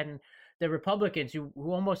people and the Republicans who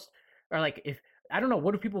almost are like, if I don't know,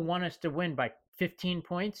 what do people want us to win by 15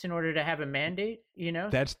 points in order to have a mandate?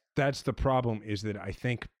 That's the problem, is that I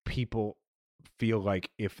think people feel like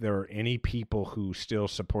if there are any people who still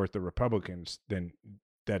support the Republicans, then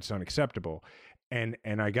that's unacceptable. And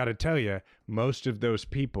I got to tell you, most of those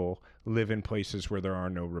people live in places where there are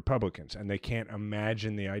no Republicans, and they can't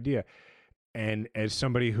imagine the idea. And as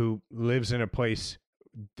somebody who lives in a place,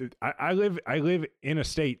 I live in a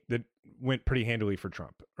state that went pretty handily for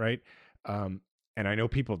Trump, right? And I know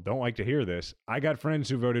people don't like to hear this. I got friends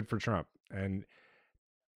who voted for Trump, and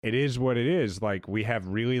it is what it is. Like, we have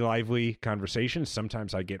really lively conversations.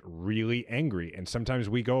 Sometimes I get really angry, and sometimes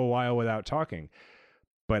we go a while without talking.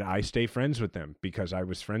 But I stay friends with them because I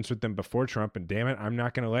was friends with them before Trump, and damn it, I'm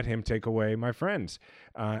not going to let him take away my friends.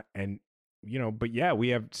 But yeah, we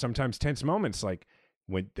have sometimes tense moments. Like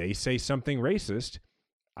when they say something racist,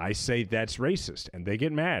 I say that's racist, and they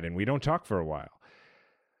get mad, and we don't talk for a while.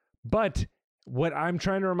 But what I'm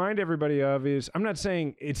trying to remind everybody of is, I'm not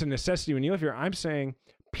saying it's a necessity when you live here. I'm saying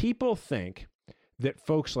people think that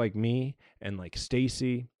folks like me and like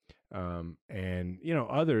Stacey, and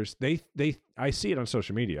others, I see it on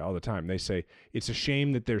social media all the time. They say it's a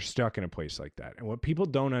shame that they're stuck in a place like that. And what people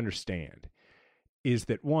don't understand is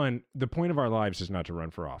that, one, the point of our lives is not to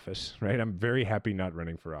run for office, right? I'm very happy not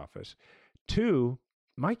running for office. 2,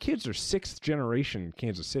 my kids are 6th generation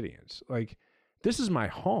Kansas Cityans. Like, this is my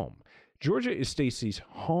home. Georgia is Stacey's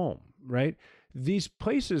home, right? These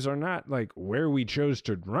places are not like where we chose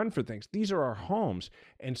to run for things. These are our homes.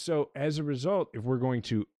 And so as a result, if we're going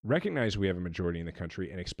to recognize we have a majority in the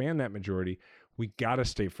country and expand that majority, we got to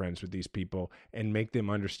stay friends with these people and make them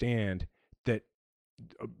understand that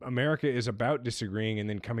America is about disagreeing and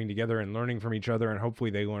then coming together and learning from each other. And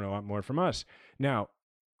hopefully they learn a lot more from us. Now,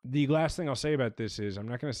 the last thing I'll say about this is I'm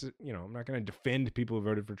not going to defend people who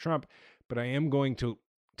voted for Trump, but I am going to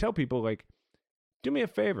tell people, like, do me a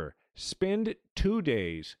favor. Spend 2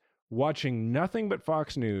 days watching nothing but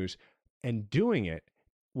Fox News and doing it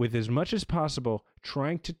with as much as possible,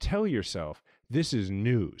 trying to tell yourself this is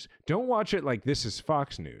news. Don't watch it like this is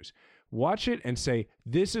Fox News. Watch it and say,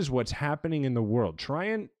 this is what's happening in the world. Try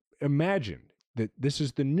and imagine that this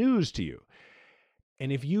is the news to you. And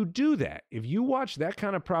if you do that, if you watch that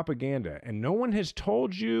kind of propaganda and no one has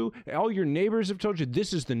told you, all your neighbors have told you,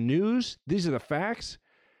 this is the news, these are the facts,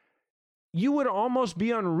 you would almost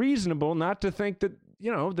be unreasonable not to think that,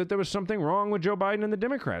 that there was something wrong with Joe Biden and the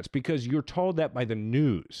Democrats, because you're told that by the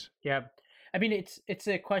news. Yeah. I mean, it's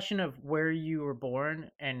a question of where you were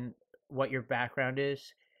born and what your background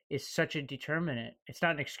is such a determinant. It's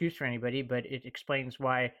not an excuse for anybody, but it explains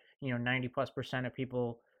why 90+% of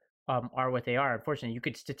people are what they are. Unfortunately, you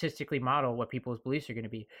could statistically model what people's beliefs are going to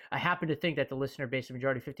be. I happen to think that the listener base of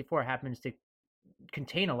Majority 54 happens to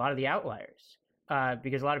contain a lot of the outliers,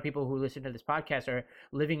 because a lot of people who listen to this podcast are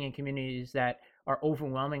living in communities that are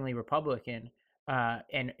overwhelmingly Republican,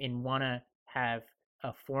 and want to have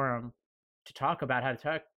a forum to talk about how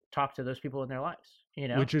to talk to those people in their lives.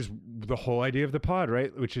 Which is the whole idea of the pod,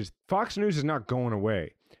 right? Which is Fox News is not going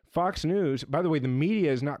away. Fox News, by the way, the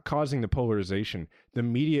media is not causing the polarization. The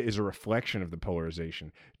media is a reflection of the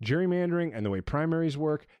polarization. Gerrymandering and the way primaries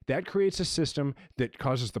work, that creates a system that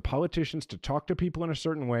causes the politicians to talk to people in a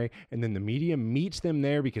certain way, and then the media meets them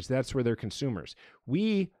there because that's where they're consumers.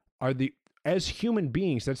 We are as human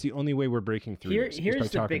beings, that's the only way we're breaking through. Here's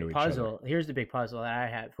the big puzzle. Here's the big puzzle that I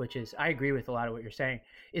have, which is I agree with a lot of what you're saying.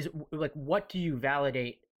 Is like, what do you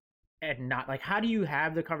validate and not? Like, how do you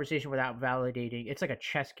have the conversation without validating? It's like a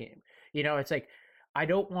chess game. It's like, I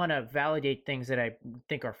don't want to validate things that I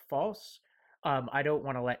think are false. I don't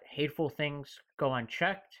want to let hateful things go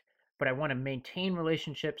unchecked, but I want to maintain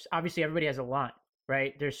relationships. Obviously, everybody has a line,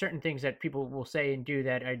 right? There's certain things that people will say and do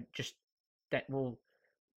that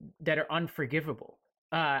that are unforgivable.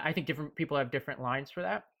 I think different people have different lines for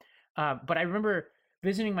that. But I remember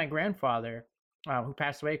visiting my grandfather, who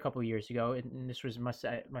passed away a couple of years ago, and this was must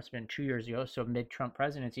have been 2 years ago, so mid-Trump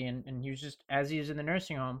presidency, and he was just, as he was in the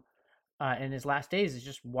nursing home in his last days, is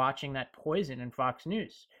just watching that poison in Fox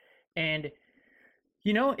News. And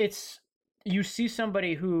you see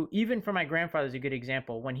somebody who, even for my grandfather is a good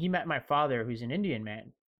example. When he met my father, who's an Indian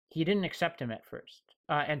man, he didn't accept him at first,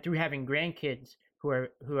 and through having grandkids who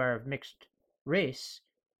are of mixed race,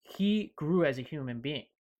 he grew as a human being.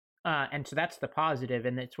 And so that's the positive,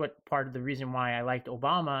 and it's what part of the reason why I liked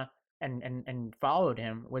Obama and followed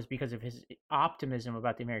him was because of his optimism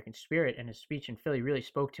about the American spirit, and his speech in Philly really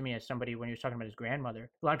spoke to me as somebody when he was talking about his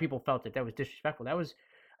grandmother. A lot of people felt that was disrespectful. That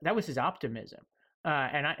was his optimism,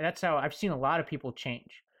 and that's how I've seen a lot of people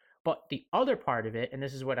change. But the other part of it, and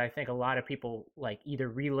this is what I think a lot of people like either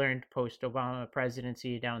relearned post-Obama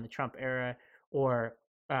presidency down in the Trump era, or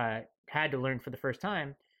had to learn for the first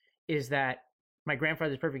time, is that my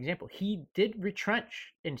grandfather's a perfect example. He did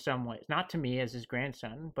retrench in some ways, not to me as his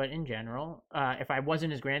grandson, but in general. If I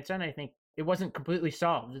wasn't his grandson, I think it wasn't completely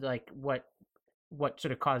solved, like what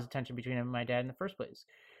sort of caused tension between him and my dad in the first place.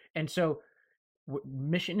 And so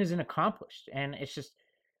mission isn't accomplished, and it's just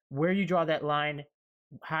where you draw that line,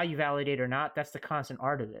 how you validate or not. That's the constant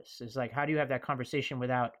art of this. Is like, how do you have that conversation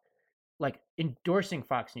without like endorsing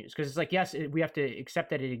Fox News? Because it's like, yes, we have to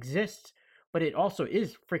accept that it exists, but it also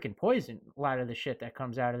is freaking poison, a lot of the shit that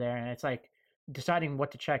comes out of there. And it's like deciding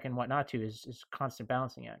what to check and what not to is a constant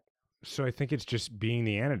balancing act. So I think it's just being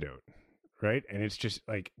the antidote, right? And it's just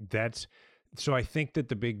like, so I think that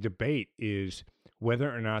the big debate is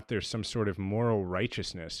whether or not there's some sort of moral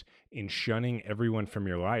righteousness in shunning everyone from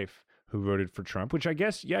your life who voted for Trump, which I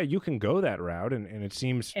guess, yeah, you can go that route. And it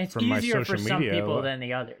seems from my social media. It's easier for some people than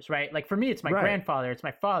the others, right? Like for me, it's my grandfather, it's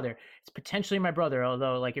my father, it's potentially my brother.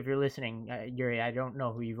 Although, like, if you're listening, Yuri, I don't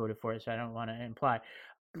know who you voted for, so I don't want to imply.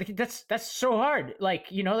 Like, that's so hard. Like,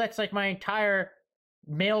 that's like my entire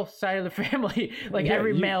male side of the family, like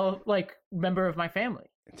every male, like, member of my family.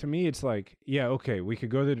 To me, it's like, yeah, okay, we could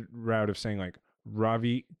go the route of saying like,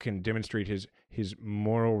 Ravi can demonstrate his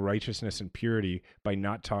moral righteousness and purity by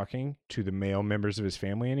not talking to the male members of his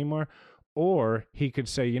family anymore. Or he could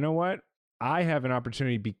say, you know what? I have an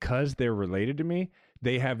opportunity because they're related to me.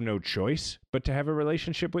 They have no choice but to have a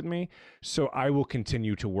relationship with me. So I will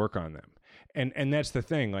continue to work on them. And that's the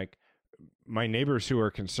thing. Like my neighbors who are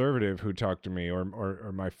conservative who talk to me,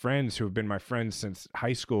 or my friends who have been my friends since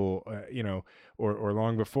high school, or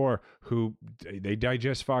long before, who they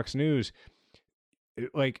digest Fox News.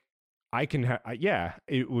 Like I can,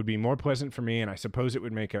 it would be more pleasant for me, and I suppose it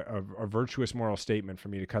would make a virtuous moral statement for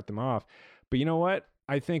me to cut them off. But you know what?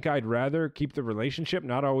 I think I'd rather keep the relationship,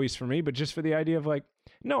 not always for me, but just for the idea of like,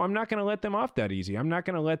 no, I'm not going to let them off that easy. I'm not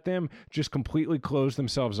going to let them just completely close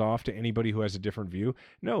themselves off to anybody who has a different view.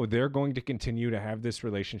 No, they're going to continue to have this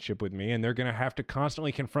relationship with me, and they're going to have to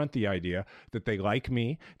constantly confront the idea that they like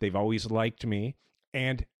me, they've always liked me,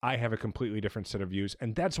 and I have a completely different set of views.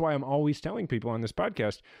 And that's why I'm always telling people on this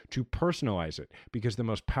podcast to personalize it, because the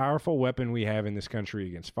most powerful weapon we have in this country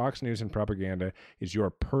against Fox News and propaganda is your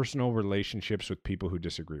personal relationships with people who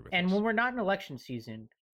disagree with us. And when we're not in election season,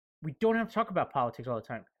 we don't have to talk about politics all the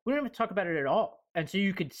time. We don't have to talk about it at all. And so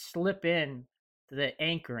you could slip in the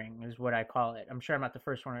anchoring is what I call it. I'm sure I'm not the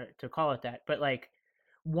first one to call it that. But like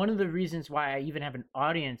one of the reasons why I even have an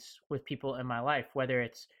audience with people in my life, whether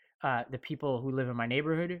it's the people who live in my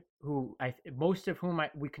neighborhood, most of whom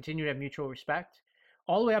we continue to have mutual respect,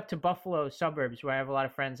 all the way up to Buffalo suburbs, where I have a lot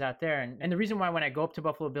of friends out there. And the reason why when I go up to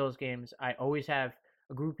Buffalo Bills games, I always have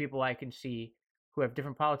a group of people I can see who have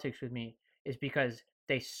different politics with me is because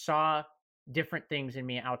they saw different things in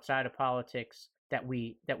me outside of politics that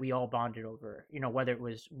we all bonded over. You know, whether it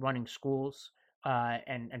was running schools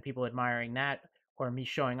and people admiring that, or me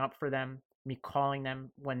showing up for them, me calling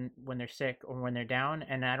them when they're sick or when they're down,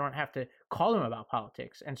 and I don't have to call them about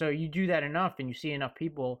politics. And so you do that enough and you see enough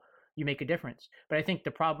people, you make a difference. But I think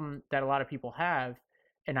the problem that a lot of people have,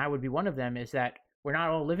 and I would be one of them, is that we're not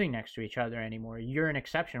all living next to each other anymore. You're an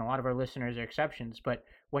exception. A lot of our listeners are exceptions. But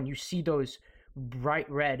when you see those bright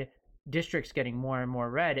red districts getting more and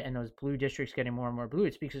more red and those blue districts getting more and more blue,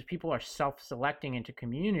 it's because people are self-selecting into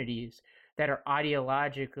communities that are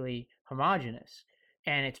ideologically homogenous.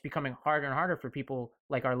 And it's becoming harder and harder for people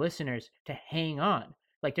like our listeners to hang on.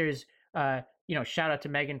 Like there's, shout out to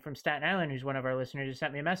Megan from Staten Island, who's one of our listeners, who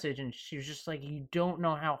sent me a message. And she was just like, you don't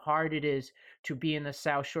know how hard it is to be in the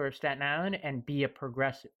South Shore of Staten Island and be a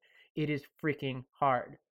progressive. It is freaking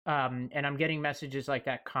hard. And I'm getting messages like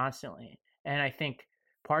that constantly. And I think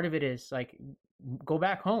part of it is like, go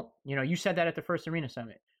back home. You know, you said that at the first Arena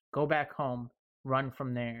Summit. Go back home, run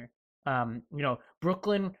from there.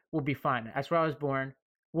 Brooklyn will be fine. That's where I was born.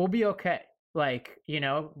 We'll be okay. Like,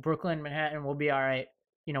 Brooklyn, Manhattan will be all right.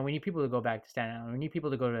 We need people to go back to Staten Island. We need people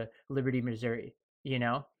to go to Liberty, Missouri,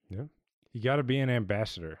 Yeah. You got to be an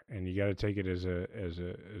ambassador and you got to take it as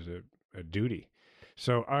a duty.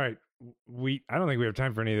 So, all right. I don't think we have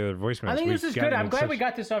time for any other voicemails. I think this is good. I'm glad we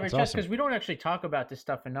got this off our chest because we don't actually talk about this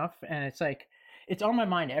stuff enough. And it's like, it's on my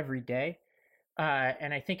mind every day.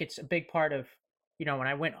 And I think it's a big part of, when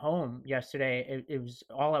I went home yesterday, it was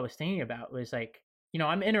all I was thinking about was like,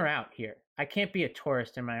 I'm in or out here. I can't be a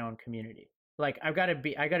tourist in my own community. Like I gotta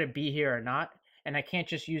be here or not. And I can't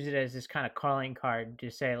just use it as this kind of calling card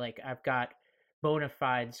to say like, I've got bona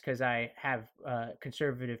fides because I have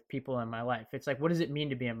conservative people in my life. It's like, what does it mean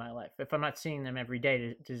to be in my life? If I'm not seeing them every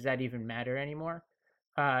day, does that even matter anymore?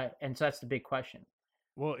 And so that's the big question.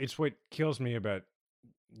 Well, it's what kills me about,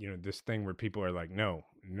 this thing where people are like, no,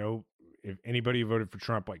 if anybody voted for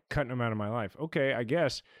Trump, like cutting them out of my life. Okay, I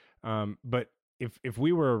guess. But if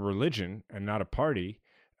we were a religion and not a party,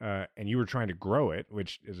 and you were trying to grow it,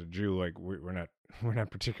 which as a Jew, like we're not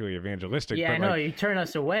particularly evangelistic. Yeah, but I know. like, you turn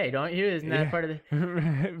us away, don't you? Isn't that part of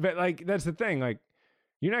the... But like, that's the thing. Like,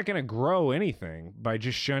 you're not going to grow anything by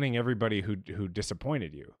just shunning everybody who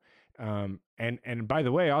disappointed you. And by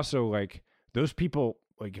the way, also like those people,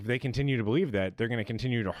 like if they continue to believe that, they're going to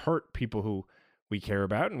continue to hurt people who we care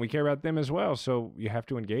about, and we care about them as well. So you have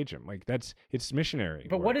to engage them. Like it's missionary.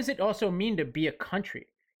 But what does it also mean to be a country?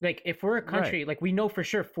 Like if we're a country, right. Like we know for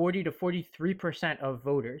sure 40 to 43% of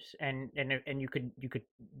voters, and you could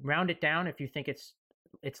round it down if you think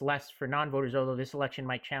it's less for non-voters, although this election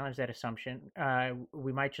might challenge that assumption.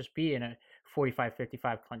 We might just be in a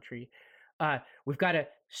 45-55 country. We've got to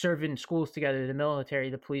serve in schools together, the military,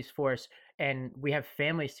 the police force, and we have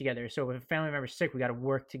families together. So if a family member's sick, we got to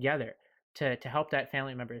work together to help that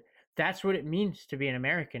family member. That's what it means to be an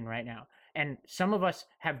American right now. And some of us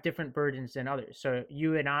have different burdens than others. So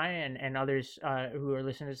you and I and others who are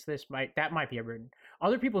listening to this might be a burden.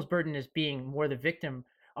 Other people's burden is being more the victim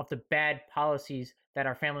of the bad policies that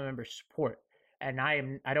our family members support. And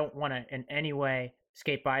I don't want to in any way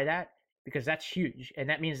skate by that, because that's huge. And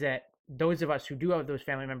that means that those of us who do have those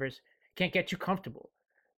family members can't get too comfortable,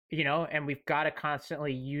 and we've got to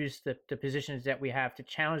constantly use the positions that we have to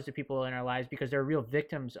challenge the people in our lives, because they're real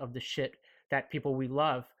victims of the shit that people we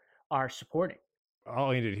love are supporting.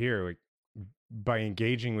 I'll end it here. Like, by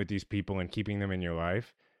engaging with these people and keeping them in your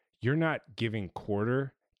life, you're not giving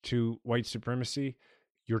quarter to white supremacy.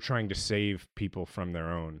 You're trying to save people from their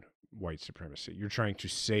own white supremacy. You're trying to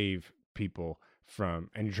save people and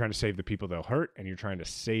you're trying to save the people they'll hurt, and you're trying to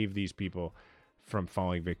save these people from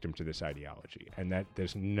falling victim to this ideology. And that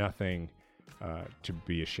there's nothing to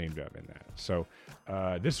be ashamed of in that. So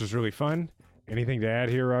this was really fun. Anything to add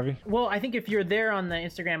here, Ravi? Well, I think if you're there on the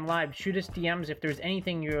Instagram Live, shoot us DMs if there's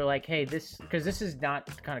anything you're like, hey, because this is not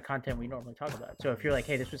the kind of content we normally talk about. So if you're like,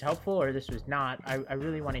 hey, this was helpful or this was not, I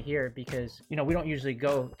really want to hear it, because, we don't usually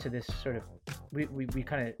go to this sort of, we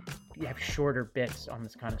kind of have shorter bits on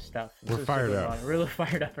this kind of stuff. We're fired up. We're really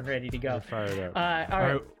fired up and ready to go. We're fired up. All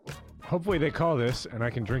right. Hopefully they call this and I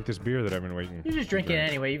can drink this beer that I've been waiting. You just drink it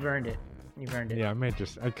anyway. You've earned it. Yeah, I might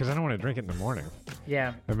just, because I don't want to drink it in the morning.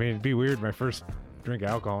 Yeah. I mean, it'd be weird. My first drink of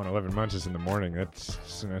alcohol in 11 months is in the morning. There's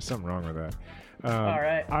something wrong with that. All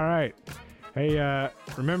right. Hey,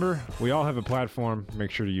 remember, we all have a platform.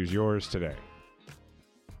 Make sure to use yours today.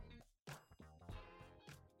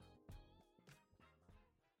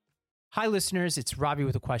 Hi, listeners. It's Robbie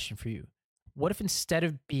with a question for you. What if instead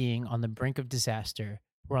of being on the brink of disaster,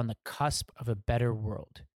 we're on the cusp of a better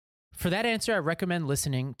world? For that answer, I recommend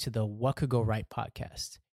listening to the What Could Go Right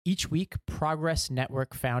podcast. Each week, Progress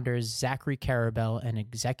Network founders Zachary Karabell and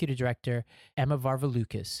executive director Emma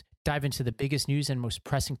Varvaloucas dive into the biggest news and most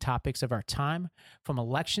pressing topics of our time, from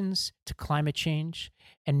elections to climate change,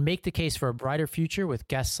 and make the case for a brighter future with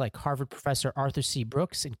guests like Harvard professor Arthur C.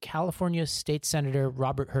 Brooks and California State Senator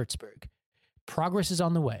Robert Hertzberg. Progress is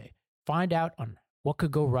on the way. Find out on What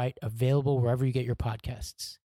Could Go Right, available wherever you get your podcasts.